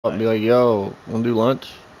I'll be like, yo, wanna do lunch?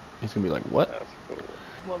 He's gonna be like, what? That's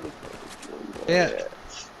cool. Yeah.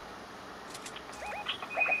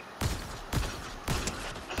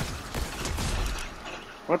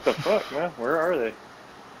 What the fuck, man? Where are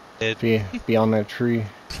they? Be on that tree.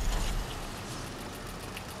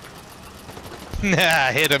 Nah,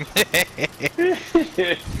 I hit him.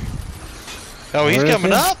 Oh, he's Where is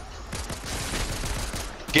coming he? up.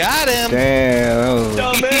 Got him. Damn,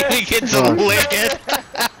 that was... He gets a licking.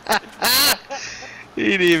 He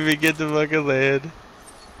didn't even get the fucking land.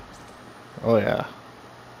 Oh yeah.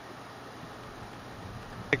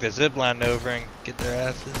 Take the zip line over and get their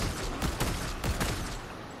asses.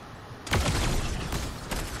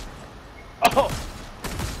 Oh!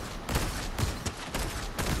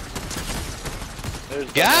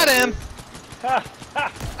 There's Got him.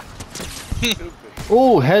 Stupid.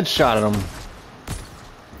 Ooh, headshot at him.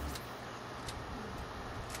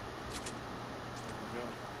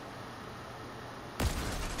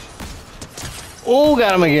 Oh,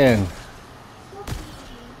 got him again.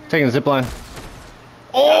 Taking the zip line.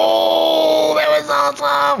 Oh, that was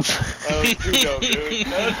awesome. That was too dope, dude.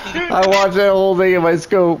 That was too I watched that whole thing in my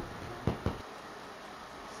scope.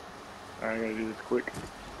 Alright, I'm gonna do this quick.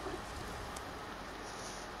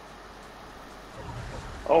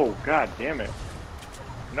 Oh, god damn it.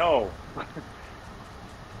 No.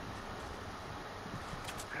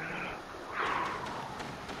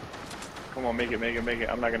 Come on, make it, make it, make it.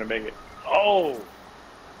 I'm not gonna make it. Oh!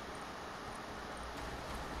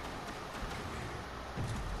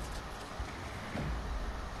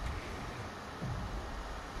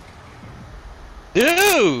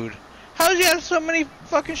 Dude, how did you have so many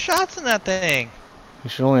fucking shots in that thing? You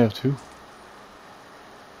should only have 2.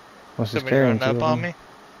 Unless he's Somebody carrying running 2 up of on them. me.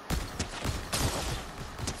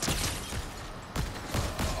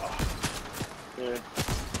 Yeah.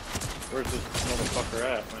 Where's this motherfucker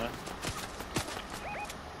at, man?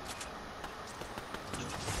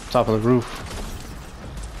 Top of the roof.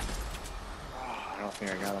 Oh, I don't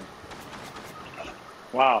think I got him.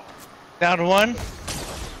 Wow. Down to one.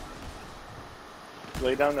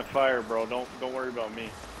 Lay down the fire, bro. Don't worry about me.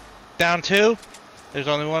 Down 2. There's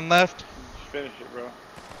only one left. Just finish it, bro.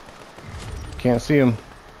 Can't see him.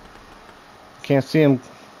 Can't see him.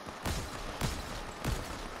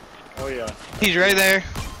 Oh yeah. He's right there.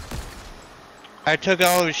 I took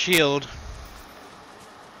all of his shield.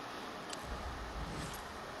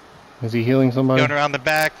 Is he healing somebody? Going around the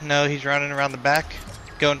back. No, he's running around the back.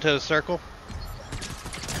 Going to a circle.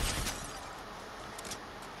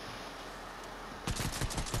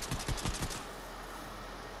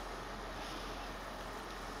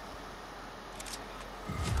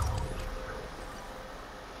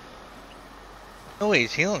 Oh,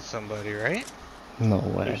 he's healing somebody, right? No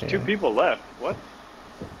way. There's 2 dude. people left. What?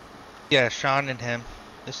 Yeah, Sean and him.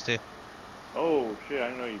 Just 2. Oh shit! I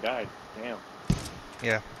didn't know you died. Damn.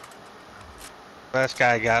 Yeah. Last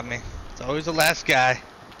guy got me. It's always the last guy.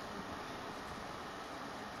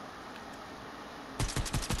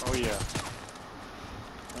 Oh yeah.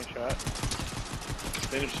 Nice shot.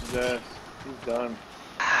 Finish his ass. He's done.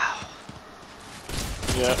 Ow.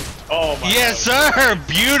 Yeah. Oh my Yes, god. sir!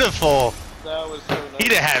 Beautiful! That was so nice. He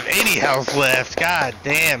didn't have any health left. God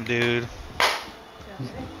damn, dude.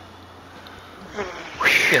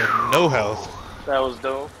 He had no health. That was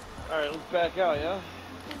dope. Alright, let's back out, yeah?